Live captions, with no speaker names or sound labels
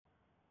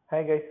Hi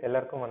guys,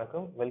 எல்லாருக்கும்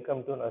வணக்கம். Welcome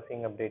to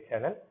Nursing Update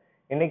channel.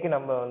 இன்னைக்கு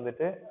நம்ம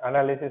வந்துட்டு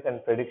Analysis and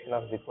Prediction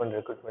of JIPMER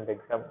Recruitment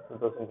Exam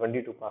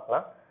 2022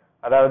 பார்க்கலாம்.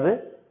 அதாவது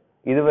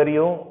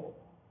இதுவரையும்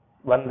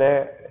வந்த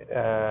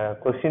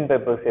क्वेश्चन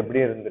பேப்பர்ஸ்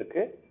எப்படி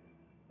இருந்திருக்கு,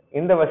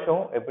 இந்த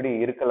வருஷம் எப்படி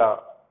இருக்கலாம்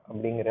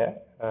அப்படிங்கற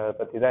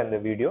பத்தி தான் இந்த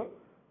வீடியோ.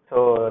 சோ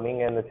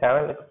நீங்க இந்த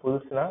சேனலுக்கு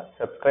புதுசுனா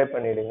Subscribe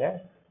பண்ணிடுங்க.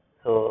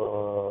 சோ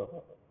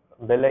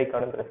பெல்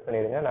ஐகானை பிரஸ்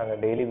பண்ணிடுங்க. நாங்க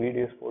டெய்லி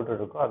வீடியோஸ்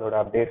போட்டுட்டு இருக்கோம். அதோட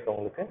அப்டேட்ஸ்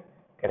உங்களுக்கு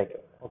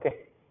கிடைக்கும். ஓகே.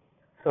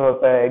 So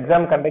இப்போ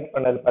எக்ஸாம் கண்டக்ட்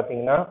பண்ணது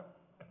பாத்தீங்கன்னா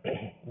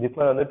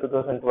JIPMER வந்து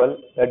 2012,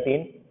 13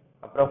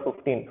 அப்புறம்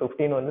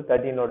 15 வந்து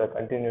 13 ஓட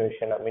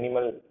கண்டினியூஷன்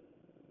மினிமல்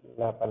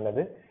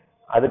பண்ணது.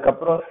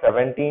 அதுக்கப்புறம்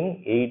 17,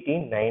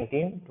 18,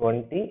 19,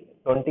 20,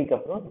 20க்கு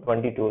அப்புறம்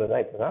 22ல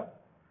தான் இப்பதான்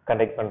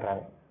கண்டக்ட்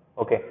பண்றாங்க.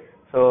 ஓகே.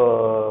 ஸோ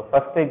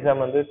ஃபர்ஸ்ட்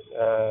எக்ஸாம் வந்து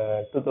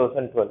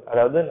 2012,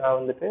 அதாவது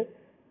நான் வந்துட்டு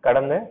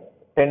கடந்த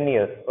 10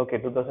 இயர்ஸ், ஓகே,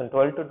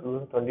 2012 to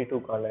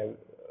 2022க்கான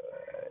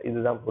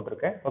இதுதான்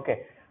போட்டிருக்கேன். ஓகே.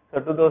 ஸோ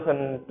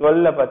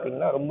 2012ல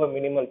பார்த்தீங்கன்னா ரொம்ப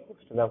மினிமல்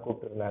போஸ்ட் தான்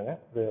கூப்பிட்டுருந்தாங்க.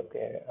 இது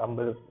ஓகே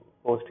 50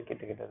 போஸ்ட்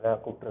கிட்ட தான்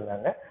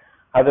கூப்பிட்டுருந்தாங்க.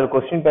 அது ஒரு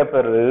கொஸ்டின்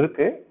பேப்பர்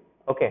இருக்கு.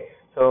 ஓகே.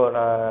 ஸோ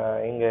நான்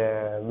இங்க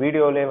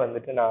வீடியோலே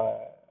வந்துட்டு நான்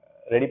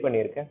ரெடி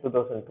பண்ணியிருக்கேன்.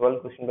 2012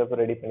 கொஸ்டின்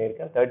பேப்பர் ரெடி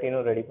பண்ணியிருக்கேன்,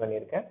 13ம் ரெடி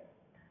பண்ணியிருக்கேன்.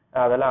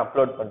 அதெல்லாம்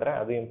அப்லோட் பண்றேன்,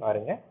 அதையும்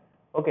பாருங்க.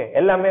 ஓகே.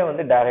 எல்லாமே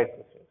வந்து டைரக்ட்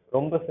கொஸ்டின்,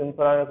 ரொம்ப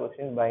சிம்பிளான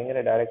கொஸ்டின்,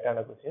 பயங்கர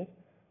டைரக்டான கொஸ்டின்.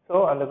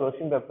 ஸோ அந்த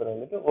கொஸ்டின் பேப்பர்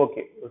வந்துட்டு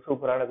ஓகே,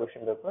 சூப்பரான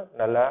கொஸ்டின் பேப்பர்,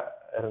 நல்லா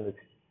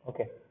இருந்துச்சு.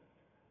 ஓகே.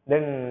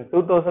 தென்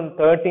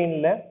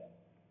 2013ல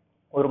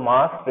ஒரு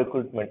மாஸ்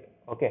ரெக்ரூட்மெண்ட்.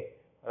 ஓகே.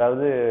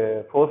 அதாவது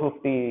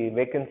 450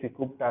 வேகன்சி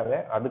கூப்பிட்டாங்க.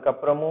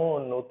 அதுக்கப்புறமும்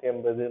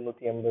 180,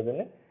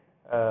 180ன்னு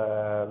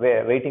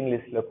வெயிட்டிங்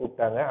லிஸ்ட்ல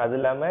கூப்பிட்டாங்க. அது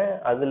இல்லாம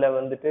அதுல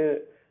வந்துட்டு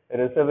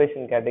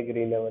ரிசர்வேஷன்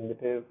கேட்டகரியில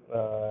வந்துட்டு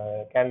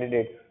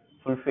கேண்டிடேட்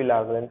ஃபுல்ஃபில்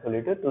ஆகலன்னு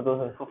சொல்லிட்டு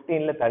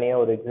 2015ல தனியா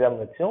ஒரு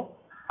எக்ஸாம் வச்சும்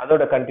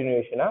அதோட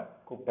கண்டினியூஷனா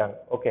கூப்பிட்டாங்க.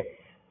 ஓகே.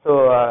 ஸோ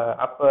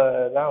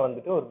அப்பதான்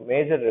வந்துட்டு ஒரு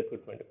மேஜர்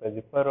ரெக்ரூட்மெண்ட். இப்போ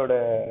ஜிப்மரோட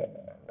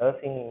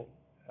நர்சிங்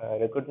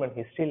ரெக்ரூட்மெண்ட்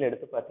ஹிஸ்டரியில்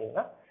எடுத்து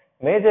பார்த்தீங்கன்னா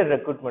மேஜர்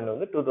ரெக்ரூட்மெண்ட்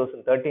வந்து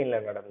 2013ல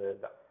நடந்தது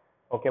தான்.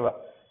 ஓகேவா?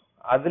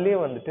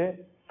 அதுலேயும் வந்துட்டு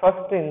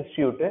ஃபர்ஸ்ட்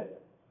இன்ஸ்டியூட்டு,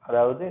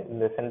 அதாவது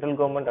இந்த central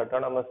government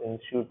autonomous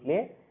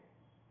இன்ஸ்டியூட்லேயே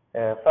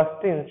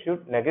first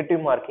institute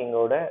negative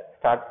மார்க்கிங்கோட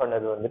start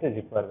பண்ணது வந்துட்டு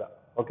ஜிப்மர் தான்.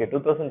 ஓகே.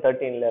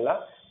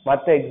 2013லலாம்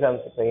மற்ற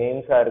எக்ஸாம்ஸ் இப்போ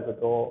எய்ம்ஸா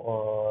இருக்கட்டும்,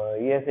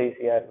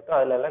 இஎஸ்ஐசியா இருக்கட்டும்,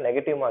 அதுல எல்லாம்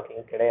நெகட்டிவ்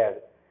மார்க்கிங் கிடையாது.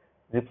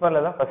 ஜிப்மர்ல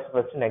தான்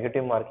ஃபர்ஸ்ட்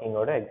நெகட்டிவ்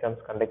மார்க்கிங்கோட எக்ஸாம்ஸ்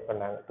கண்டக்ட்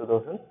பண்ணாங்க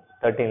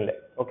 2013ல.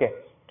 ஓகே.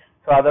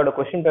 ஸோ அதோட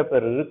கொஸ்டின்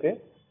பேப்பர் இருக்கு.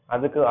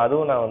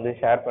 அதுவும் நான் வந்து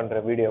ஷேர் பண்ற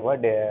வீடியோவா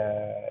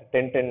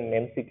 10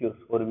 MCQs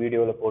ஒரு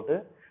வீடியோல போட்டு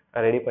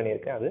நான் ரெடி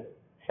பண்ணியிருக்கேன், அது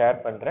ஷேர்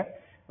பண்றேன்.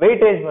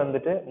 வெயிட்டேஜ்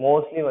வந்துட்டு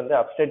மோஸ்ட்லி வந்து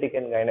அப்ஸ்டெட்டிக்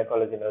அண்ட்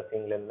கைனகாலஜி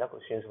நர்சிங்ல இருந்து தான்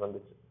கொஸ்டின்ஸ்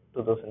வந்துச்சு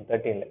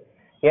 2013ல.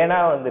 ஏன்னா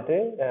வந்துட்டு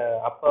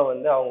அப்ப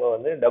வந்து அவங்க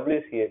வந்து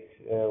WCH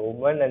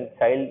woman and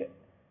child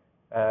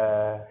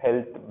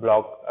health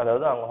black,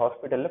 அதாவது அவங்க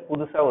ஹாஸ்பிட்டல்ல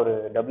புதுசா ஒரு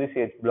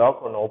WCH பிளாக்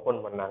ஒன்று ஓபன்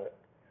பண்ணாங்க.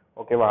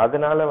 ஓகேவா?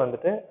 அதனால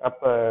வந்துட்டு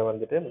அப்ப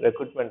வந்துட்டு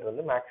ரெக்ரூட்மெண்ட்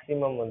வந்து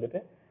மேக்சிமம் வந்துட்டு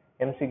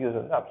MCQs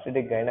வந்து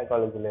அப்ஸ்டெட்டிக்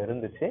கைனகாலஜில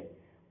இருந்துச்சு.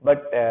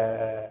 பட்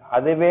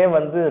அதுவே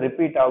வந்து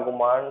ரிப்பீட்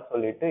ஆகுமான்னு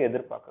சொல்லிட்டு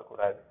எதிர்பார்க்க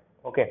கூடாது.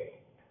 ஓகே.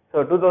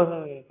 ஸோ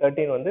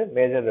 2013 வந்து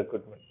மேஜர்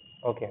ரெக்ரூட்மெண்ட்.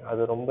 ஓகே.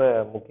 அது ரொம்ப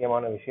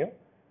முக்கியமான விஷயம்.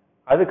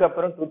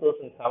 அதுக்கப்புறம்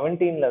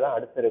 2017ல தான்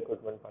அடுத்த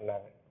ரெக்ரூட்மெண்ட்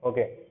பண்ணாங்க.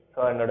 ஓகே.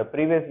 ஸோ என்னோட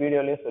ப்ரீவியஸ்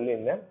வீடியோலயும்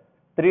சொல்லியிருந்தேன்,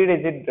 3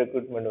 digit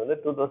ரெக்ரூட்மெண்ட் வந்து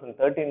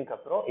 2013க்கு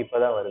அப்புறம்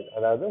இப்பதான் வருது.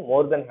 அதாவது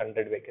மோர் தென்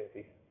 100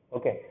 வேகன்சிஸ்.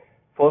 ஓகே.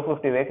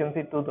 450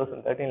 வேகன்சி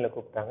 2013ல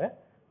கூப்பிட்டாங்க.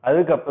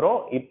 அதுக்கப்புறம்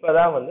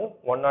இப்பதான் வந்து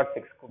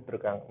 106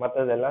 கூப்பிட்டுருக்காங்க.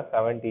 மற்றதெல்லாம்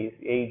 70s,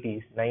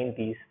 80s,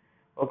 90s,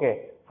 ஓகே,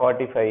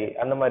 45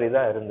 அந்த மாதிரி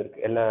தான்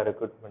இருந்திருக்கு எல்லா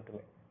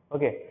ரெக்ரூட்மெண்ட்டுமே.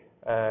 ஓகே.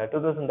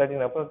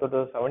 2013 அப்புறம்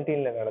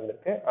 2017ல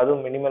நடந்திருக்கு.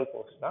 அதுவும் மினிமல்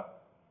போஸ்ட் தான்.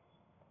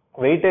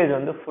 வெயிட்டேஜ்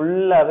வந்து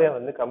ஃபுல்லாவே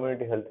வந்து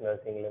கம்யூனிட்டி ஹெல்த்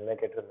நர்சிங்ல இருந்தா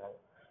கேட்டிருந்தாங்க.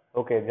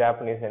 Okay.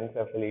 Japanese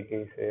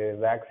encephalitis,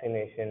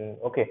 vaccination,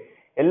 okay,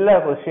 எல்லா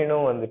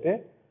கொஸ்டினும் வந்துட்டு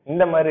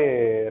இந்த மாதிரி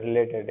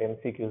ரிலேட்டட்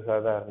MCQஸா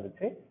தான்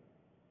இருந்துச்சு.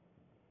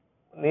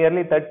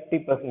 நியர்லி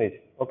 30%.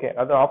 ஓகே.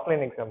 அது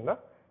ஆஃப்லைன் எக்ஸாம் தான்.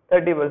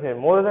 30%,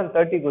 மோர் தென்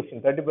 30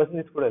 கொஸ்டின்,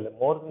 30% கூட இல்லை,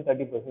 மோர் தென்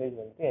 30%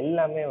 வந்துட்டு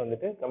எல்லாமே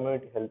வந்துட்டு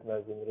கம்யூனிட்டி ஹெல்த்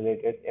நர்சிங்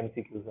ரிலேட்டட்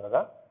MCQஸா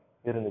தான்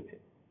இருந்துச்சு.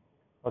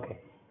 ஓகே.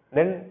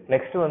 தென்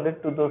நெக்ஸ்ட் வந்து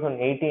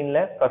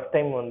 2018ல ஃபர்ஸ்ட்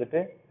டைம்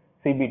வந்துட்டு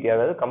CBT,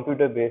 அதாவது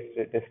கம்ப்யூட்டர்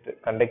பேஸ்டு டெஸ்ட்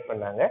கண்டக்ட்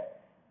பண்ணாங்க.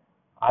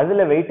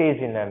 அதுல வெயிட்டேஜ்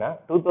என்னன்னா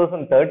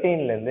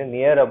 2013ல இருந்து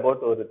நியர்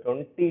அபவுட் ஒரு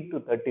 20 to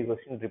 30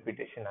 கொஸ்டின்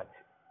ரிப்பீட்டேஷன்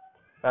ஆச்சு.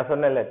 நான்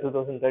சொன்னேன்ல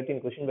 2013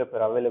 கொஸ்டின்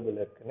பேப்பர் அவைலபிள்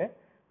இருக்குன்னு.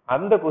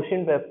 அந்த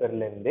கொஸ்டின்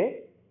பேப்பர்ல இருந்து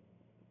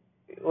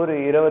ஒரு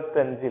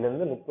 25ல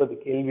இருந்து 30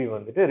 கேள்வி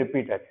வந்துட்டு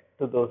ரிப்பீட் ஆச்சு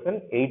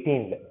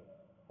 2018ல.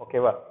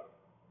 ஓகேவா?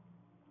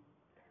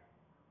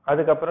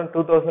 அதுக்கப்புறம்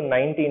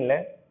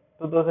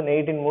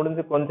 2018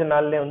 முடிஞ்சு கொஞ்ச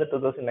நாள்லயே வந்து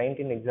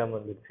 2019 எக்ஸாம்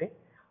வந்துருச்சு.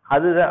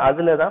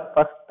 அதுலதான்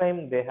first time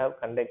they have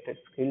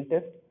conducted skill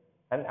test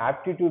and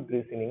aptitude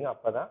reasoning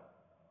அப்பதான்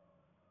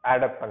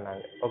ஆட் அப்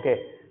பண்ணாங்க. ஓகே.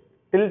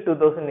 டில்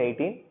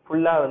 2018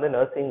 ஃபுல்லா வந்து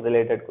நர்சிங்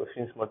ரிலேட்டட்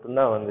கொஸ்டின்ஸ்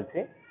மட்டும்தான் வந்துச்சு.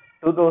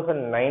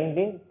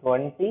 2019,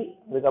 20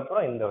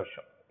 அதுக்கப்புறம் இந்த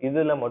வருஷம்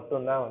இதுல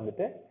மட்டும் தான்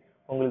வந்துட்டு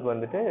உங்களுக்கு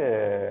வந்துட்டு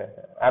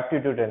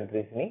aptitude and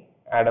reasoning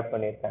add up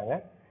பண்ணியிருக்காங்க.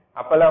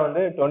 அப்பெல்லாம்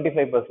வந்து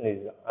 25%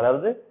 தான்,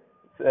 அதாவது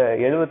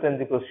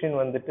 75 கொஸ்டின்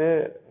வந்துட்டு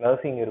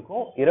நர்சிங்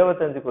இருக்கும்,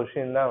 25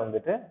 கொஸ்டின் தான்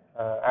வந்துட்டு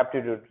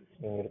ஆப்டிடியூட்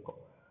ரீசனிங் இருக்கும்.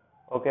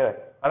 ஓகே,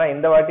 ஆனா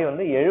இந்த வாட்டி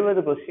வந்து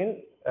 70 question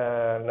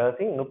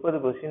nursing, 30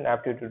 question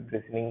aptitude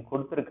reasoning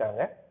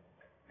கொடுத்துருக்காங்க.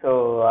 ஸோ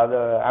அது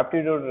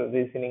ஆப்டிடியூட்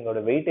ரீசனிங்கோட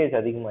வெயிட்டேஜ்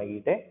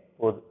அதிகமாகிட்டே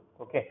போகுது.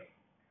 ஓகே,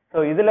 ஸோ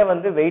இதுல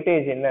வந்து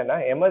வெயிட்டேஜ் என்னன்னா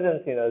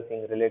எமர்ஜென்சி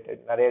நர்சிங்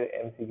ரிலேட்டட் நிறைய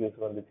எம்சிக்யூஸ்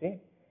வந்துச்சு.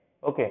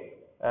 ஓகே,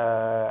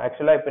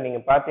 ஆக்சுவலா இப்போ நீங்க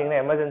பாத்தீங்கன்னா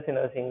எமர்ஜென்சி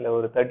நர்சிங்ல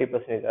ஒரு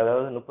 30%,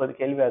 அதாவது 30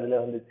 கேள்வி அதுல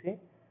வந்துச்சு.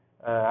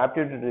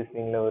 ஆப்டிடியூட்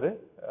ரீசனிங்ல ஒரு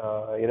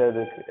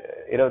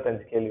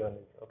 25 கேள்வி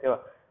வந்துச்சு. ஓகேவா,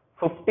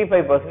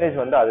 55%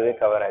 வந்து அதுவே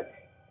கவர் ஆச்சு.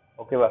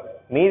 ஓகேவா,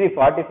 மீதி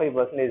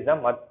 45%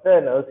 தான் மற்ற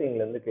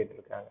நர்சிங்ல இருந்து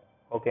கேட்டிருக்காங்க.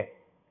 ஓகே,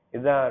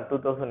 இதுதான்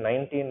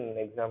 2019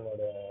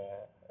 எக்ஸாமோட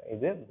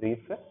இது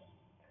பிரீஃப்.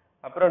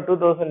 அப்புறம்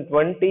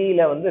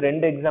 2020ல வந்து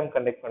 2 எக்ஸாம்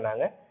கண்டக்ட்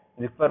பண்ணாங்க,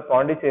 ஜிப்மர்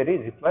பாண்டிச்சேரி,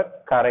 ஜிப்மர்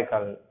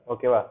காரைக்கால்.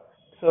 ஓகேவா,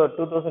 ஸோ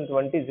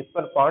 2020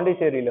 ஜிப்மர்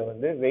பாண்டிச்சேரியில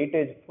வந்து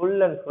weightage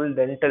full and full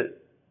dental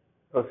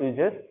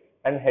procedures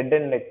and head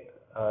and neck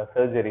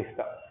surgeries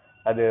தான்.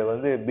 அது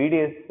வந்து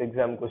பிடிஎஸ்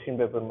எக்ஸாம் கொஸ்டின்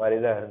பேப்பர் மாதிரி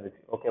தான்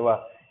இருந்துச்சு. ஓகேவா,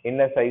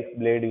 என்ன சைஸ்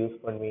பிளேடு யூஸ்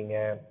பண்ணுவீங்க,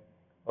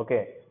 ஓகே,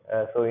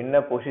 ஸோ என்ன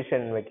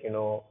பொசிஷன்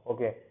வைக்கணும்,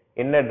 ஓகே,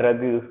 என்ன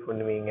ட்ரக் யூஸ்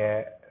பண்ணுவீங்க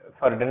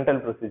ஃபார் டென்டல்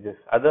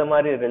ப்ரொசீஜர்ஸ், அது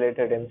மாதிரி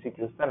ரிலேட்டட்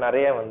எம்சிக்யூஸ் தான்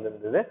நிறைய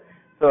வந்திருந்தது.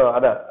 ஸோ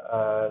அதான்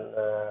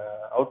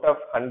அவுட்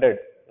ஆஃப்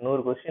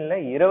 100 கொஸ்டின்ல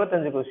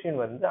 25 கொஸ்டின்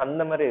வந்து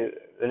அந்த மாதிரி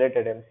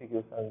ரிலேட்டட்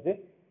எம்சிக்யூஸ் வந்து.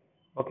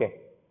 ஓகே,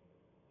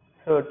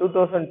 ஸோ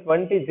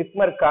 2020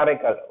 ஜிப்மர்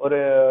காரைக்கால் ஒரு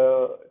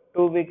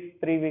 2 weeks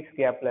 3 weeks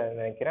கேப்ல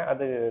நினைக்கிறேன்,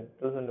 அது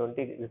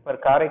 2020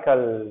 ஜிப்மர்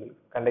காரைக்கால்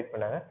கண்டக்ட்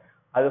பண்ணாங்க.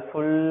 அது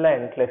ஃபுல்லா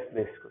என்க்ளஸ்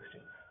பேஸ்ட்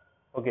கொஸ்டின்.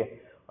 ஓகே,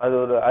 அது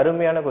ஒரு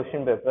அருமையான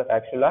கொஸ்டின் பேப்பர்.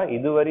 ஆக்சுவலா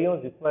இதுவரையும்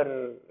ஜிப்மர்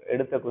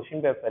எடுத்த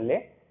கொஸ்டின் பேப்பர்லே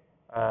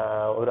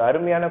ஒரு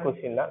அருமையான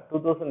கொஸ்டின் தான்.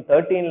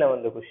 2013ல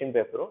வந்த கொஸ்டின்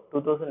பேப்பரும்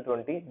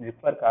 2020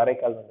 ஜிப்மர்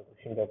காரைக்கால் வந்த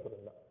கொஸ்டின்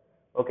பேப்பரும் தான்.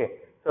 ஓகே,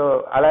 ஸோ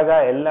அழகா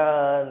எல்லா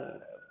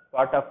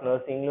பார்ட் ஆஃப்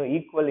நர்சிங்லும்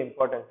ஈக்குவல்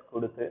இம்பார்ட்டன்ஸ்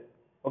கொடுத்து.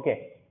 ஓகே,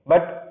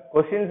 பட்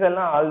கொஸ்டின்ஸ்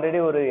எல்லாம் ஆல்ரெடி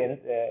ஒரு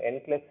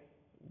என்க்ளஸ்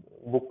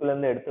புக்ல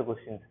இருந்து எடுத்த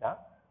கொஸ்டின்ஸ் தான்.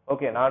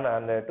 ஓகே, நான்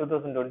அந்த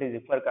 2020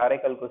 ஜிப்மர்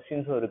காரைக்கால்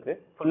கொஸ்டின்ஸும் இருக்கு,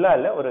 ஃபுல்லா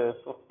இல்ல, ஒரு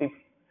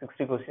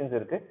 50-60 கொஸ்டின்ஸ்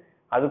இருக்கு.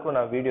 அதுக்கும்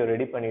நான் வீடியோ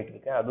ரெடி பண்ணிட்டு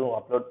இருக்கேன், அதுவும்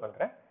அப்லோட்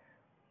பண்றேன்.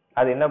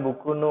 அது என்ன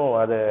புக்குன்னு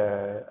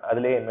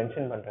அதுலயே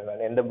மென்ஷன் பண்றேன்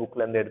நான், எந்த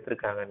புக்ல இருந்து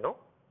எடுத்திருக்காங்கன்னு.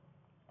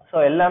 ஸோ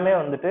எல்லாமே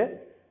வந்துட்டு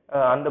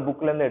அந்த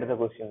புக்ல இருந்து எடுத்த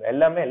கொஸ்டின்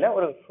எல்லாமே இல்ல,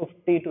 ஒரு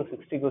 50 to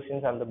 60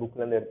 கொஸ்டின்ஸ் அந்த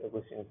புக்ல இருந்து எடுத்த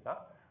கொஸ்டின்ஸ் தான்.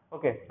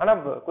 ஓகே, ஆனா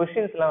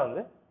கொஸ்டின்ஸ் எல்லாம்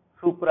வந்து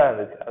சூப்பரா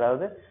இருந்துச்சு.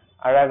 அதாவது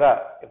அழகா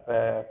இப்ப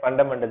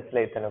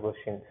ஃபண்டமெண்டல்ஸ்ல இத்தனை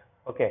கொஸ்டின்ஸ்,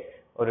 ஓகே,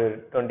 ஒரு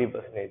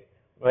 20%,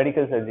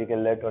 மெடிக்கல்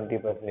சர்ஜிக்கல்ல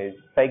 20%,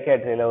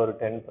 சைக்காட்ரியில ஒரு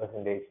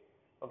 10%.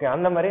 ஓகே,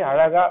 அந்த மாதிரி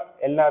அழகா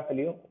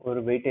எல்லாத்துலயும் ஒரு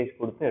வெயிட்டேஜ்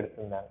கொடுத்து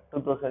எடுத்திருந்தாங்க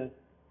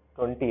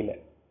 2020ல.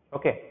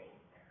 ஓகே,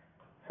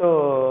 ஸோ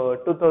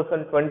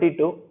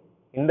 2022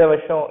 இந்த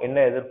வருஷம் என்ன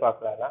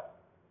எதிர்பார்க்கலாம்னா,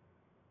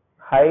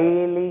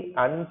 ஹைலி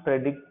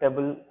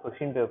அன்பிரடிக்டபிள்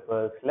கொஸ்டின்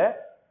பேப்பர்ஸ்ல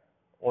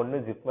ஒன்னு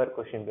ஜிப்மர்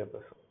கொஸ்டின்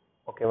பேப்பர்ஸ்.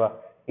 ஓகேவா,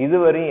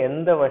 இதுவரையும்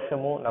எந்த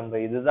வருஷமும் நம்ம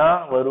இதுதான்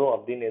வரும்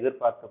அப்படின்னு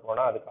எதிர்பார்த்து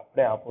போனா அதுக்கு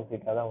அப்படியே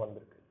ஆப்போசிட்டா தான்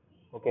வந்திருக்கு.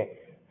 ஓகே,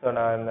 ஸோ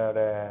நான் என்னோட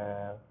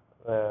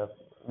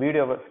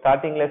வீடியோ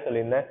ஸ்டார்டிங்ல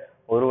சொல்லியிருந்தேன்,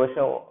 ஒரு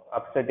வருஷம்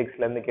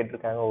அப்ஸ்டெட்டிக்ஸ்ல இருந்து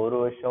கேட்டிருக்காங்க, ஒரு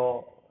வருஷம்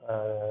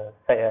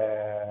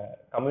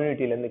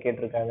கம்யூனிட்டில இருந்து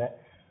கேட்டிருக்காங்க,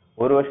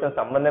 ஒரு வருஷம்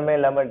சம்பந்தமே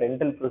இல்லாம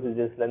டென்டல்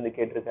ப்ரொசீஜர்ஸ்ல இருந்து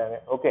கேட்டிருக்காங்க.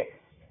 ஓகே,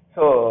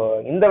 ஸோ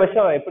இந்த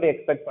வருஷம் எப்படி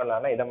எக்ஸ்பெக்ட்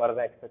பண்ணலாம்னா இதை மாதிரி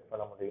தான் எக்ஸ்பெக்ட்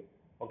பண்ண முடியும்.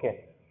 ஓகே,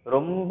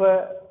 ரொம்ப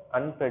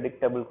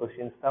அன்பிரடிக்டபிள்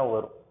கொஸ்டின்ஸ் தான்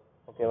வரும்.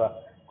 ஓகேவா,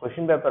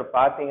 கொஸ்டின் பேப்பர்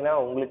பார்த்தீங்கன்னா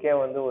உங்களுக்கே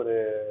வந்து ஒரு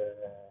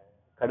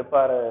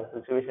கடுப்பார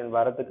சுச்சுவேஷன்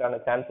வரதுக்கான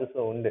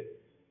சான்சஸும் உண்டு.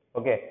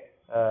 ஓகே,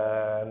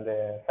 அந்த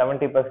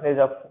 70%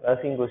 ஆஃப்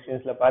நர்சிங்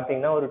கொஸ்டின்ஸ்ல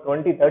பார்த்தீங்கன்னா ஒரு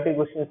 20-30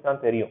 கொஸ்டின்ஸ்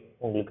தான் தெரியும்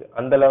உங்களுக்கு.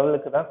 அந்த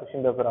லெவலுக்கு தான்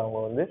கொஸ்டின் பேப்பர்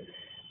அவங்க வந்து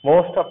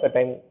most of the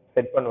time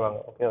set பண்ணுவாங்க.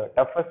 ஓகேவா,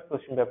 டஃபஸ்ட்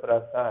கொஸ்டின்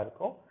பேப்பராக தான்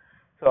இருக்கும்.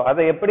 ஸோ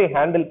அதை எப்படி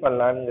ஹேண்டில்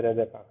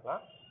பண்ணலாங்கிறத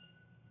பார்க்கலாம்.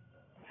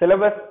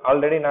 சிலபஸ்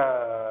ஆல்ரெடி நான்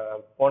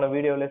போன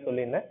வீடியோவிலே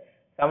சொல்லியிருந்தேன்,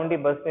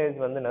 70%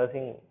 வந்து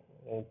நர்சிங்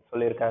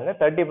சொல்லியிருக்காங்க,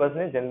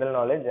 30% general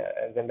knowledge,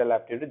 general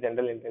aptitude,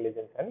 general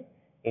intelligence and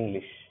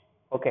English.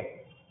 Okay,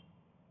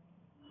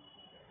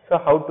 so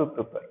how to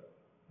prepare,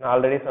 நான்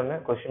ஆல்ரெடி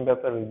சொன்னேன், question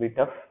paper will be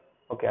tough.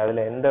 Okay,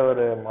 அதில் எந்த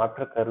ஒரு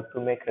மாற்று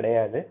கருத்துமே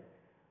கிடையாது.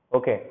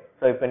 ஓகே,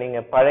 ஸோ இப்போ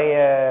நீங்கள் பழைய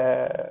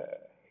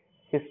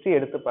ஹிஸ்ட்ரி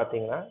எடுத்து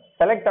பார்த்தீங்கன்னா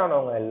செலக்ட்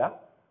ஆனவங்க எல்லாம்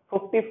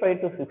 55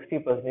 to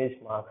 60%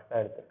 மார்க்ஸ்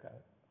தான்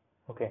எடுத்திருக்காங்க.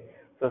 ஓகே,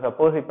 ஸோ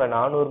சப்போஸ் இப்போ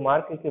 400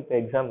 மார்க்குக்கு இப்போ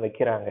எக்ஸாம்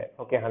வைக்கிறாங்க.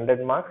 Okay,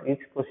 100 marks,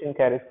 each question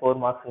carries 4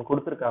 marks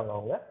கொடுத்துருக்காங்க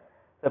அவங்க.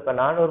 ஸோ இப்போ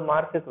 400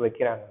 மார்க்குக்கு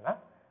வைக்கிறாங்கன்னா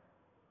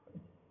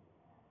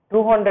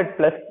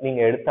 200+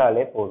 நீங்கள்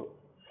எடுத்தாலே போதும்,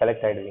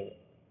 செலக்ட் ஆகிடுவீங்க.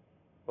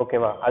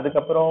 ஓகேவா,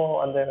 அதுக்கப்புறம்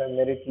அந்த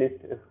மெரிட்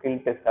லிஸ்ட்,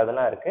 ஸ்கில் டெஸ்ட்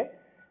அதெல்லாம் இருக்கு.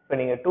 இப்போ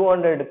நீங்கள்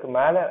 200க்கு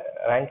மேலே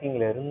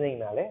ரேங்கிங்கில்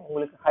இருந்தீங்கனாலே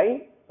உங்களுக்கு ஹை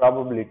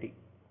ப்ராபபிலிட்டி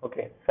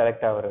ஓகே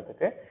செலக்ட்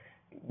ஆகிறதுக்கு.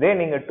 இதே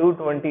நீங்கள்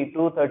 220,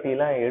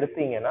 230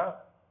 எடுத்தீங்கன்னா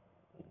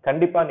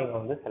கண்டிப்பா நீங்க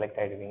வந்து செலக்ட்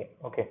ஆயிடுவீங்க.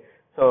 ஓகே,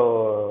 ஸோ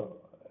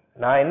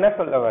நான் என்ன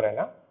சொல்ல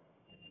வரேன்னா,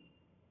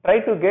 ட்ரை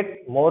டு கெட்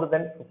மோர்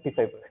தென்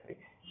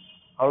 55%.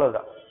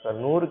 அவ்வளவுதான்.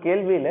 100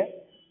 கேள்வியில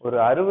ஒரு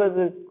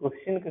 60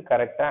 கொஸ்டினுக்கு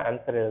கரெக்டா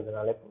ஆன்சர்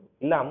எழுதினாலே போதும்,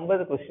 இல்ல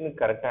 50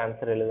 கொஸ்டினுக்கு கரெக்டா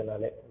ஆன்சர்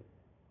எழுதினாலே போதும்.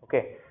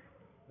 ஓகே,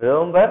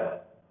 ரொம்ப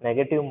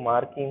நெகட்டிவ்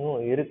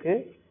மார்க்கிங்கும் இருக்கு,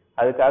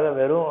 அதுக்காக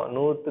வெறும்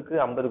 100க்கு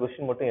 50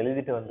 கொஸ்டின் மட்டும்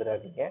எழுதிட்டு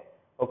வந்துடாதீங்க.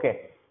 Okay,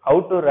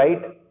 how to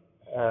right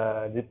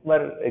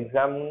JIPMER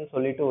எக்ஸாம்னு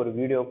சொல்லிட்டு ஒரு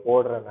வீடியோ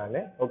போடுறேன் நான்.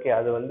 ஓகே,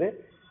 அது வந்து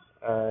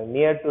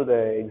நியர் டு த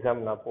எக்ஸாம்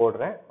நான்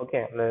போடுறேன். ஓகே,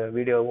 அந்த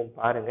வீடியோவும்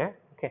பாருங்க.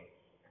 ஓகே,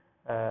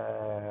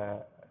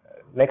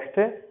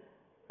 நெக்ஸ்ட்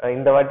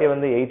இந்த வாட்டி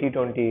வந்து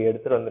 80-20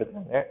 எடுத்துட்டு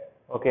வந்திருக்காங்க.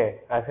 ஓகே,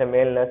 ஆஸ் எ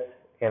மேல் நர்ஸ்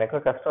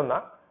எனக்கும் கஷ்டம்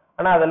தான்,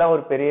 ஆனா அதெல்லாம்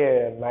ஒரு பெரிய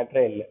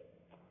மேட்டரே இல்லை.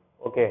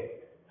 ஓகே,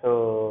 ஸோ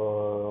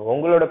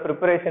உங்களோட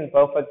ப்ரிப்பரேஷன்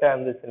பர்ஃபெக்டா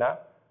இருந்துச்சுன்னா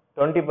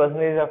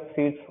 20% of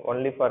seeds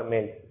only for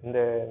males.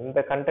 இந்த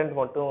கண்டென்ட்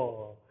மட்டும்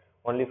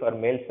ஒன்லி ஃபார்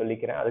மேல்ஸ்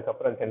சொல்லிக்கிறேன்,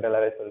 அதுக்கப்புறம்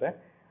ஜென்ரலாகவே சொல்றேன்.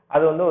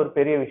 அது வந்து ஒரு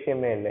பெரிய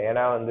விஷயமே இல்லை.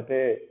 ஏன்னா வந்துட்டு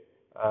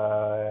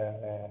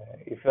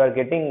if you are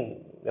getting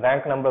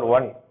rank number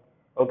 1,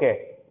 okay,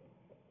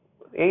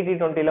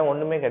 80-20ல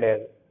ஒண்ணுமே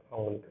கிடையாது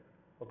உங்களுக்கு.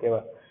 ஓகேவா?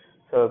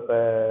 ஸோ இப்போ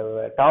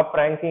டாப்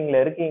ரேங்கிங்ல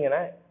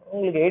இருக்கீங்கன்னா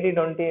உங்களுக்கு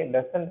 80-20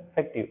 doesn't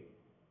affect you.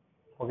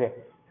 Okay,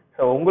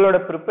 so உங்களோட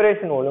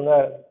ப்ரிப்பரேஷன் ஒழுங்கா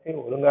இருந்துச்சு,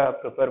 ஒழுங்கா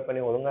ப்ரிப்பேர்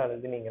பண்ணி ஒழுங்கா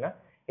எழுதினீங்கன்னா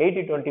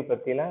 80-20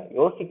 பத்திலாம்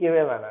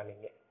யோசிக்கவே வேணாம்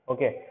நீங்க.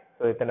 ஓகே,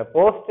 ஸோ இத்தனை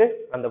போஸ்ட்,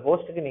 அந்த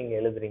போஸ்ட்டுக்கு நீங்க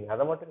எழுதுறீங்க,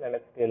 அதை மட்டும்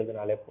நினைச்சிட்டு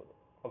எழுதினாலே போதும்.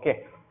 ஓகே,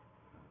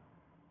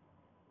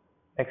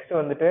 நெக்ஸ்ட்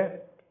வந்துட்டு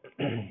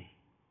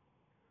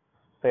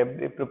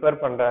எப்படி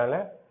ப்ரிப்பேர் பண்றாங்க,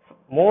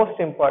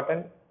 most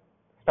important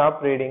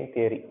stop reading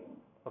theory.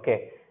 Okay,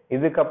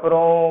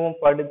 இதுக்கப்புறம்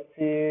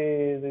படிச்சு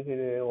இதுக்கு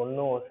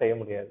ஒன்றும் செய்ய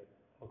முடியாது.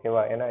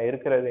 ஓகேவா? ஏன்னா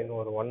இருக்கிறது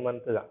இன்னும் ஒரு 1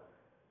 month தான்.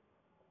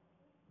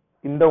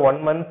 இந்த 1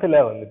 monthல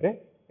வந்துட்டு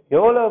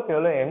எவ்வளவுக்கு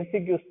எவ்வளவு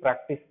எம்சிக்யூஸ்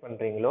ப்ராக்டிஸ்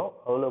பண்றீங்களோ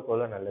அவ்வளவுக்கு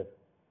எவ்வளவு நல்லது.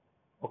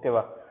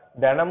 ஓகேவா?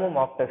 தினமும்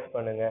மார்க் டெஸ்ட்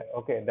பண்ணுங்க.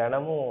 ஓகே,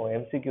 தினமும்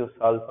எம்சிக்யூ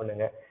சால்வ்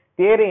பண்ணுங்க.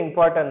 தியரி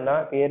இம்பார்ட்டன்ட்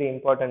தான், தியரி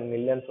இம்பார்ட்டன்ட்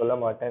இல்லைன்னு சொல்ல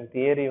மாட்டேன்.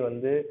 தியரி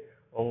வந்து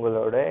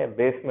உங்களோட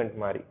பேஸ்மெண்ட்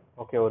மாதிரி.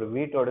 ஓகே, ஒரு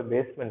வீட்டோட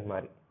பேஸ்மெண்ட்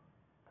மாதிரி.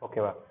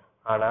 ஓகேவா?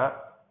 ஆனா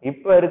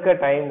இப்ப இருக்க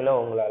டைம்ல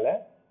உங்களால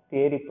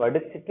தியரி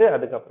படிச்சுட்டு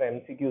அதுக்கப்புறம்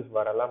எம்சிக்யூஸ்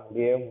வரலாம்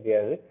முடியவே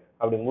முடியாது.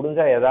 அப்படி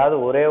முடிஞ்சா ஏதாவது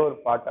ஒரே ஒரு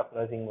பார்ட் ஆஃப்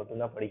நர்சிங்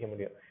மட்டும்தான் படிக்க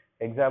முடியும்.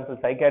 எக்ஸாம்பிள்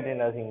சைக்காட்ரி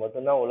நர்சிங்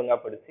மட்டும்தான் ஒழுங்கா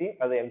படிச்சு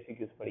அதை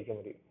எம்சிக்யூஸ் படிக்க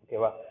முடியும்.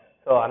 ஓகேவா?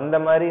 ஸோ அந்த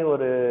மாதிரி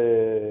ஒரு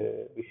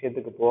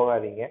விஷயத்துக்கு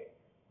போகாதீங்க.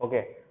 Okay,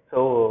 so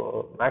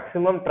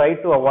maximum try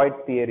to avoid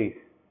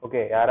theories.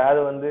 Okay,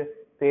 யாராவது வந்து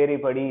தியரி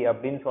படி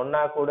அப்படின்னு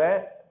சொன்னா கூட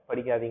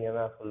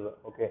படிக்காதீங்கன்னு தான் சொல்லுவேன்.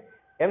 ஓகே,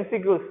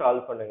 எம்சிக்யூஸ்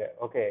சால்வ் பண்ணுங்க.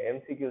 ஓகே,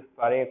 எம்சிக்யூஸ்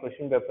பழைய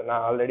கொஸ்டின் பேப்பர்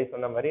நான் ஆல்ரெடி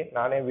சொன்ன மாதிரி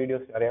நானே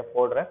வீடியோஸ் நிறைய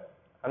போடுறேன்,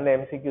 அந்த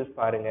எம்சிக்யூஸ்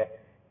பாருங்க.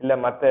 இல்ல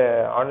மற்ற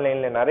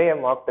ஆன்லைன்ல நிறைய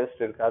மார்க்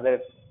டெஸ்ட் இருக்கு, அதை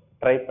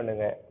ட்ரை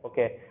பண்ணுங்க.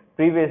 Okay,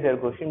 previous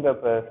year question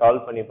paper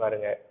solve பண்ணி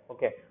பாருங்க.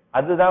 ஓகே,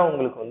 அதுதான்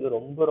உங்களுக்கு வந்து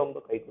ரொம்ப ரொம்ப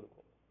கை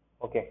கொடுக்கும்.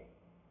 ஓகே,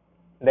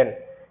 தென்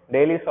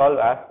daily solve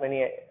as many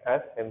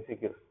as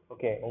MCQs.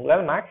 Okay,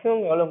 உங்களால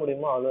மேக்ஸிமம் எவ்வளவு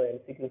முடியுமோ அவ்வளோ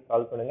MCQs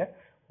சால்வ் பண்ணுங்க.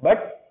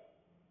 பட்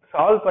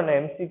சால்வ் பண்ண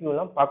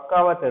MCQலாம்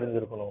பக்காவா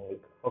தெரிஞ்சிருக்கணும்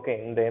உங்களுக்கு. ஓகே,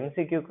 இந்த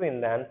MCQக்கு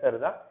இந்த ஆன்சர்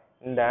தான்,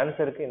 இந்த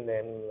ஆன்சருக்கு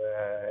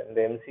இந்த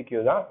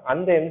MCQ தான்,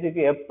 அந்த MCQ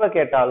எப்ப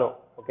கேட்டாலும்.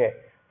 Okay,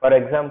 for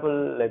example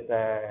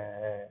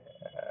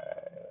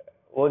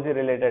OG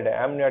related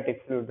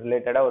amniotic fluid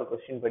ரிலேட்டடா ஒரு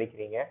கொஸ்டின்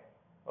படிக்கிறீங்க.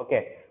 ஓகே,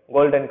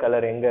 கோல்டன்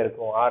கலர் எங்க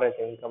இருக்கும், ஆர்எஸ்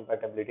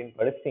இன்கம்பேட்டபிலிட்டின்னு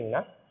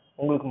படிச்சிங்கன்னா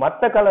உங்களுக்கு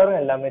மற்ற கலரும்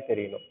எல்லாமே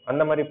தெரியணும்.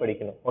 அந்த மாதிரி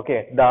படிக்கணும். ஓகே,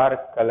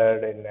 டார்க்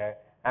கலர் என்ன,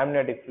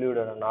 ஆம்னியாட்டிக்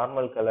ஃப்ளூயிடோட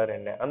நார்மல் கலர்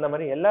என்ன, அந்த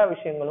மாதிரி எல்லா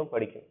விஷயங்களும்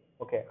படிக்கணும்.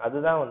 ஓகே,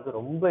 அதுதான் வந்து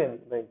ரொம்ப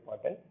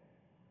இம்பார்ட்டன்ட்.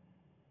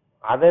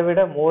 அதை விட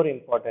மோர்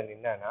இம்பார்ட்டன்ட்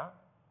என்னன்னா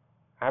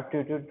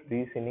aptitude,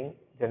 reasoning,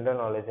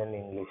 general knowledge and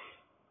English.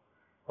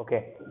 Okay,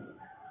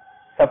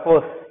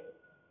 suppose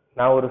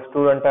நான் ஒரு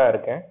ஸ்டூடெண்டா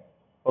இருக்கேன்.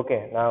 ஓகே,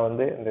 நான்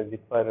வந்து இந்த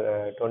ஜிப்மர்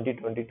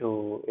 2022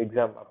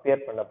 எக்ஸாம்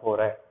அப்பியர் பண்ண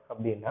போறேன்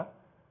அப்படின்னா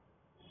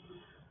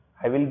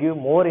I will give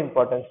more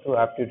importance to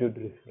aptitude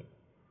reasoning.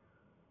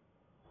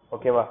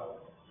 ஓகேவா?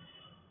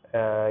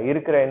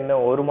 இருக்கிற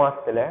இன்னும் ஒரு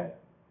மாசத்துல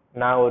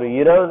நான் ஒரு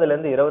 20ல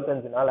இருந்து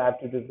 25 நாள்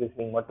ஆப்டிடியூட்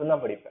ரீசனிங்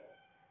மட்டும்தான் படிப்பேன்.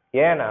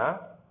 ஏன்னா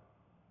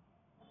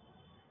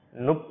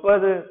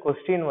 30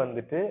 கொஸ்டின்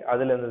வந்துட்டு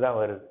அதுல இருந்து தான்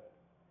வருது.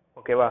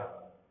 ஓகேவா?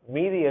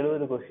 மீதி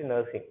 70 கொஸ்டின்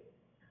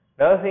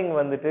நர்சிங்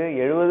வந்துட்டு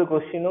 70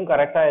 கொஸ்டினும்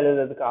கரெக்டா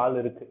எழுதுறதுக்கு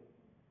ஆள் இருக்கு.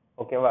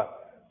 ஓகேவா?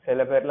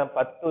 சில பேர்லாம்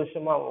 10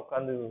 வருஷமா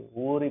உட்காந்து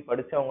ஊறி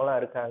படிச்சவங்க எல்லாம்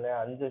இருக்காங்க,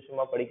 5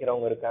 வருஷமா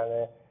படிக்கிறவங்க இருக்காங்க.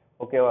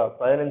 ஓகேவா?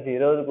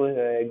 15-20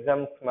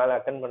 எக்ஸாம்ஸ் மேல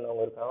அட்டென்ட்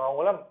பண்ணவங்க இருக்காங்க.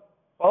 அவங்க எல்லாம்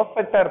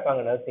பர்ஃபெக்டா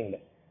இருப்பாங்க நர்சிங்ல.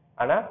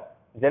 ஆனா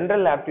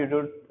ஜெனரல்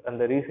ஆப்டிடியூட்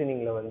அந்த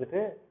ரீசனிங்ல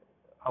வந்துட்டு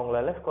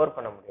அவங்களால ஸ்கோர்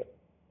பண்ண முடியும்.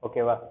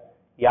 ஓகேவா?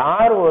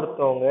 யார்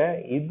ஒருத்தவங்க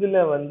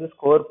இதுல வந்து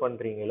ஸ்கோர்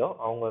பண்றீங்களோ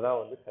அவங்க தான்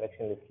வந்து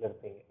செலக்ஷன் லிஸ்ட்ல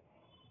இருப்பீங்க.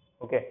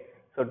 ஓகே,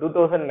 ஸோ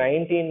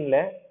 2019ல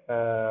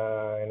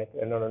எனக்கு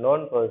என்னோட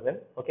known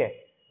person, okay,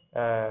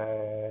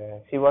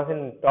 she was in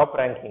top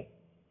ranking.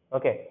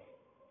 Okay,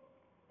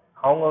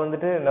 அவங்க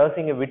வந்துட்டு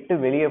நர்சிங்கை விட்டு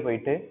வெளியே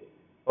போயிட்டு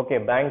ஓகே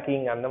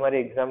பேங்கிங் அந்த மாதிரி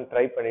எக்ஸாம்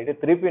ட்ரை பண்ணிட்டு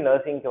திருப்பி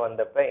நர்சிங்க்கு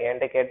வந்தப்ப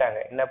என்கிட்ட கேட்டாங்க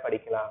என்ன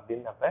படிக்கலாம்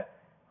அப்படின்னப்ப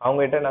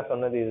அவங்ககிட்ட நான்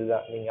சொன்னது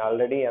இதுதான், நீங்க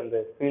ஆல்ரெடி அந்த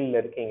ஃபீல்ட்ல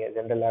இருக்கீங்க,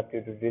 ஜென்ரல்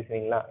ஆப்டிடியூட்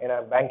ரீசனிங்லாம், ஏன்னா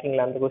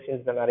பேங்கிங்ல அந்த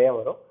கொஸ்டின்ஸ் தான் நிறைய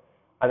வரும்,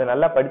 அது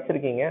நல்லா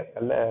படிச்சிருக்கீங்க,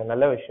 நல்ல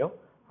நல்ல விஷயம்,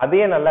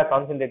 அதையே நல்லா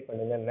கான்சென்ட்ரேட்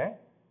பண்ணுங்கன்னு.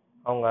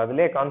 அவங்க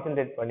அதுலயே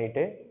கான்சென்ட்ரேட்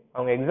பண்ணிட்டு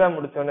அவங்க எக்ஸாம்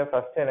முடிச்சோடனே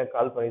ஃபர்ஸ்ட் எனக்கு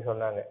கால் பண்ணி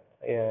சொன்னாங்க,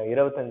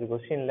 25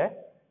 கொஸ்டின்ல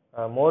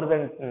மோர்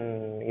தென்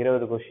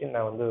 20 கொஸ்டின்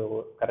நான் வந்து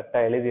கரெக்டா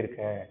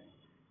எழுதியிருக்கேன்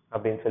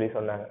அப்படின்னு சொல்லி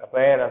சொன்னாங்க.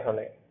 அப்பவே நான்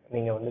சொன்னேன்,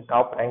 நீங்க வந்து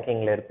டாப்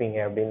ரேங்கிங்ல இருப்பீங்க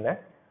அப்படின்னு.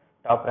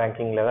 டாப்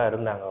ரேங்கிங்ல தான்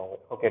இருந்தாங்க அவங்க.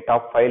 ஓகே,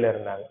 டாப் 5ல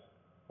இருந்தாங்க.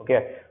 ஓகே,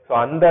 ஸோ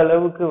அந்த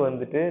அளவுக்கு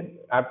வந்துட்டு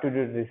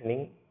ஆப்டிடியூட்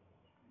ரீசனிங்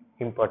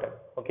இம்பார்ட்டன்ட்.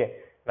 ஓகே,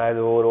 நான்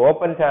இது ஒரு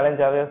ஓப்பன்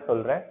சேலஞ்சாவே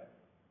சொல்றேன்,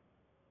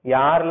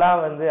 யாரெல்லாம்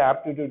வந்து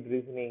aptitude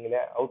ரீசனிங்ல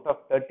out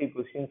of 30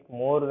 questions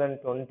more then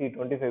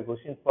 20-25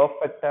 questions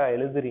பர்ஃபெக்டா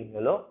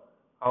எழுதுறீங்களோ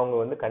அவங்க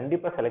வந்து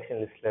கண்டிப்பா செலெக்ஷன்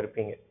லிஸ்ட்ல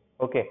இருப்பீங்க.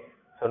 Okay,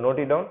 so note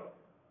it down.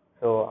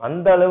 So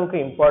அந்த அளவுக்கு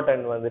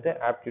இம்பார்ட்டன்ட் வந்துட்டு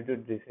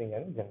aptitude reasoning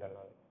and general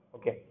knowledge.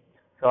 Okay,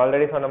 so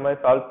already சொன்ன மாதிரி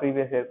solve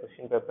previous year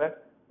question paper.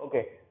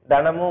 Okay,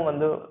 தினமும்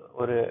வந்து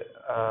ஒரு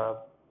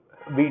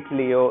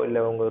வீட்லேயோ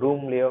இல்லை உங்க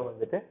ரூம்லேயோ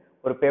வந்துட்டு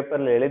ஒரு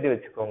பேப்பர்ல எழுதி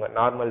வச்சுக்கோங்க.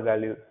 நார்மல்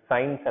வேல்யூ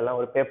சயின்ஸ் எல்லாம்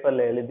ஒரு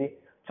பேப்பர்ல எழுதி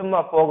சும்மா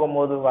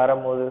போகும்போது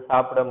வரும்போது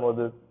சாப்பிடும்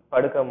போது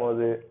படுக்கும்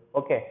போது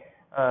ஓகே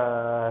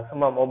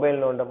சும்மா மொபைல்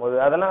நோண்டும் போது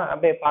அதெல்லாம்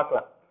அப்படியே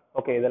பார்க்கலாம்.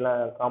 ஓகே, இதெல்லாம்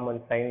காமன்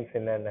சயின்ஸ்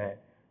என்னென்ன,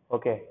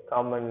 ஓகே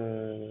காமன்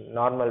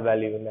நார்மல்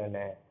வேல்யூ என்னென்ன,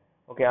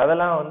 ஓகே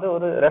அதெல்லாம் வந்து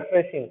ஒரு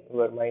ரெஃப்ரெஷிங்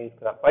யுவர்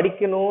மைண்ட்ஸ்க்கு தான்.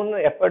 படிக்கணும்னு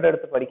எஃபர்ட்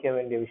எடுத்து படிக்க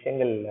வேண்டிய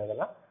விஷயங்கள் இல்லை,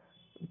 அதெல்லாம்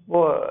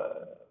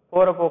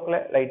போற போக்குல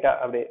லைட்டா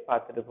அப்படியே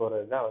பார்த்துட்டு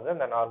போறது தான் வந்து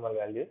அந்த நார்மல்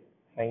வேல்யூ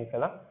சயின்ஸ்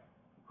எல்லாம்.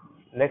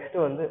 நெக்ஸ்ட்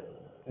வந்து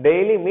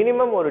டெய்லி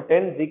மினிமம் ஒரு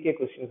 10 ஜிகே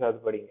கொஸ்டின்ஸ்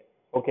ஆகுது படிங்க.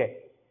 ஓகே,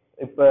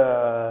 இப்போ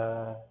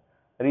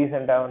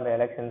ரீசெண்டா வந்து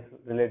எலெக்ஷன்ஸ்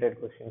ரிலேட்டட்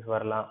கொஸ்டின்ஸ்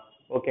வரலாம்.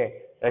 ஓகே,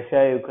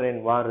 ரஷ்யா யுக்ரைன்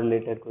வார்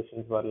ரிலேட்டட்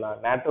கொஸ்டின்ஸ் வரலாம்.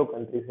 நேட்டோ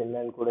கண்ட்ரிஸ்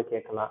என்னன்னு கூட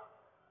கேட்கலாம்.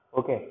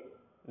 ஓகே,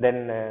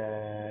 தென்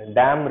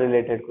டேம்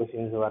ரிலேட்டட்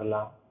கொஸ்டின்ஸ்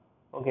வரலாம்.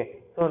 ஓகே,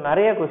 ஸோ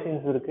நிறைய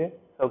கொஸ்டின்ஸ் இருக்கு.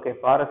 ஓகே,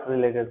 ஃபாரஸ்ட்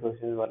ரிலேட்டட்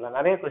கொஸ்டின்ஸ் வரலாம்,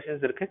 நிறைய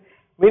கொஸ்டின்ஸ் இருக்கு.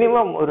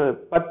 மினிமம் ஒரு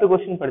 10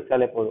 கொஸ்டின்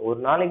படிச்சாலே போதும்.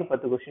 ஒரு நாளைக்கு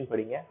 10 கொஸ்டின்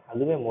படிங்க,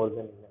 அதுவே மோர்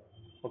தென் இல்லை.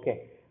 ஓகே,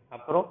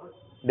 அப்புறம்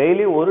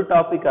டெய்லி ஒரு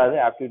டாபிக் ஆகுது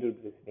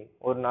ஆப்டிடியூட் ரீசனிங்.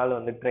 ஒரு நாள்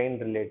வந்து ட்ரெயின்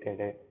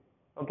ரிலேட்டடு,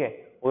 ஓகே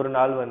ஒரு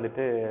நாள்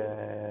வந்துட்டு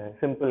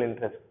simple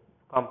interest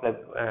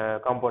complex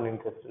compound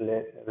interest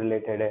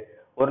related,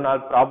 ஒரு நாள்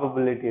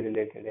ப்ராபபிலிட்டி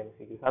ரிலேட்டட்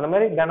எம்சிக்யூஸ். அந்த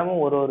மாதிரி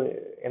தினமும் ஒரு ஒரு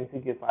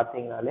எம்சிக்யூ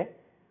பார்த்தீங்கனாலே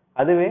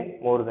அதுவே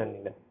மோர் தென்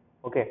இல்லை.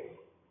 ஓகே,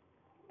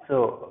 ஸோ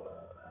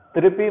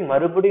திருப்பி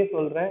மறுபடியும்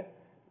சொல்றேன்,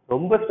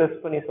 ரொம்ப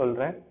ஸ்ட்ரெஸ் பண்ணி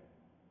சொல்றேன்,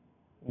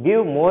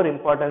 give more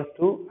importance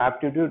to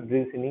aptitude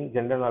reasoning,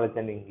 general knowledge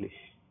and English.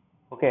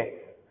 Okay,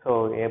 so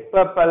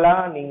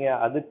எப்பப்பெல்லாம் நீங்க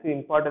அதுக்கு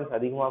இம்பார்ட்டன்ஸ்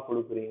அதிகமா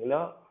கொடுக்குறீங்களோ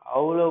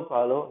அவ்வளோக்கு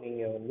அவ்வளோ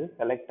நீங்க வந்து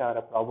செலக்ட்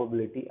ஆகிற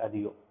ப்ராபபிலிட்டி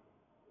அதிகம்.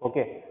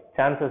 ஓகே,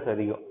 சான்சஸ்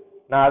அதிகம்.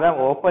 நான் அதான்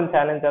ஓப்பன்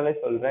சேலஞ்சாவே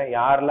சொல்றேன்,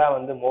 யாரெல்லாம்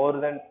வந்து மோர்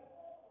தென்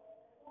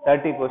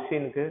 30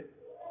 கொஸ்டினுக்கு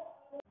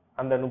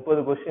அந்த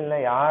 30 கொஸ்டின்ல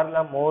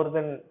யாரெல்லாம் மோர்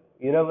தென்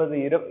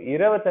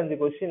 25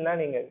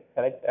 கொஸ்டின்லாம் நீங்க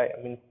செலக்ட்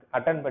மீன்ஸ்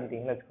அட்டன்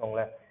பண்ணிட்டீங்கன்னு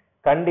வச்சுக்கோங்களேன்,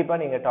 கண்டிப்பா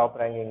நீங்க டாப்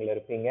ரேங்கிங்ல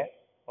இருப்பீங்க.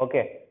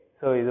 ஓகே,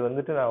 ஸோ இது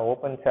வந்துட்டு நான்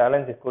ஓப்பன்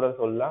சேலஞ்சு கூட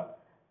சொல்லலாம்.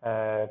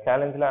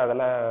 சேலஞ்சில்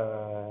அதெல்லாம்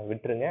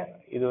விட்டுருங்க.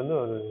 இது வந்து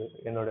ஒரு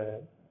என்னோட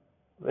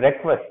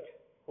request,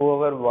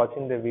 whoever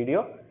watching the video,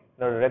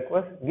 என்னோட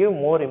request, give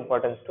more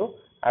importance to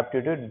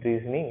aptitude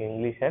reasoning,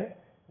 English and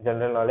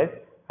general knowledge.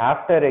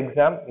 After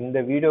exam இந்த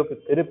வீடியோக்கு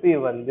திருப்பி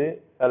வந்து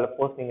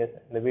சப்போஸ் நீங்க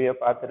இந்த வீடியோ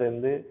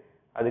பார்த்துருந்து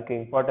அதுக்கு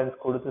இம்பார்ட்டன்ஸ்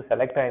கொடுத்து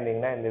செலக்ட்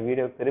ஆயிருந்தீங்கன்னா இந்த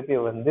வீடியோ திருப்பி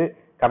வந்து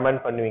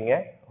கமெண்ட் பண்ணுவீங்க.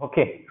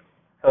 ஓகே,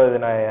 ஸோ இது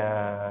நான்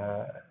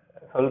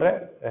சொல்றேன்,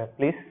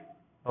 please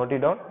note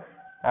it down.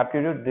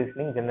 Aptitude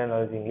reasoning, general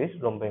knowledge, English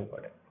ரொம்ப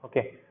important.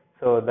 Okay,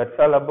 so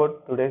that's all about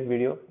today's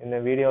video. இந்த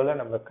வீடியோவில்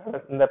நம்ம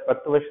இந்த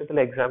 10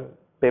 வருஷத்துல எக்ஸாம்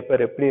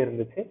பேப்பர் எப்படி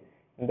இருந்துச்சு,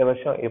 இந்த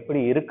வருஷம்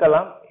எப்படி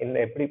இருக்கலாம், என்ன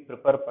எப்படி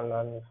ப்ரிப்பேர்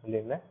பண்ணலாம்னு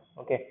சொல்லியிருந்தேன்.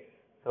 ஓகே,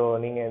 ஸோ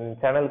நீங்கள் இந்த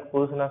சேனலுக்கு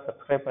புதுசுனா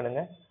சப்ஸ்கிரைப்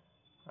பண்ணுங்க,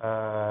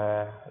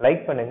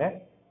 லைக் பண்ணுங்க,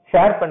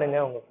 ஷேர் பண்ணுங்க.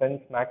 உங்கள்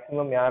ஃப்ரெண்ட்ஸ்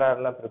மேக்ஸிமம்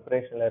யாரெல்லாம்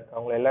ப்ரிப்பரேஷனில்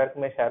இருக்காங்களோ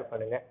எல்லாருக்குமே ஷேர்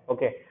பண்ணுங்க.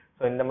 ஓகே,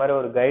 ஸோ இந்த மாதிரி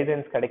ஒரு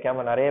கைடன்ஸ்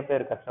கிடைக்காம நிறைய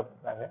பேர்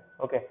கஷ்டப்படுறாங்க.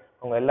 ஓகே,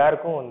 உங்க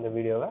எல்லாருக்கும் இந்த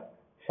வீடியோவை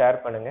ஷேர்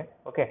பண்ணுங்க.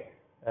 Okay,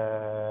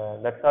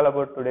 that's all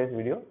about today's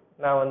video.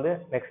 நான் வந்து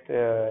next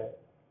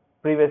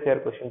previous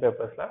year question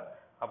பேப்பர்ஸ்லாம்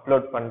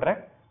upload பண்ணுறேன்,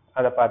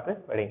 அதை பார்த்து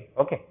படிங்க.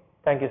 Okay,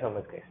 thank you so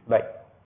much guys, by.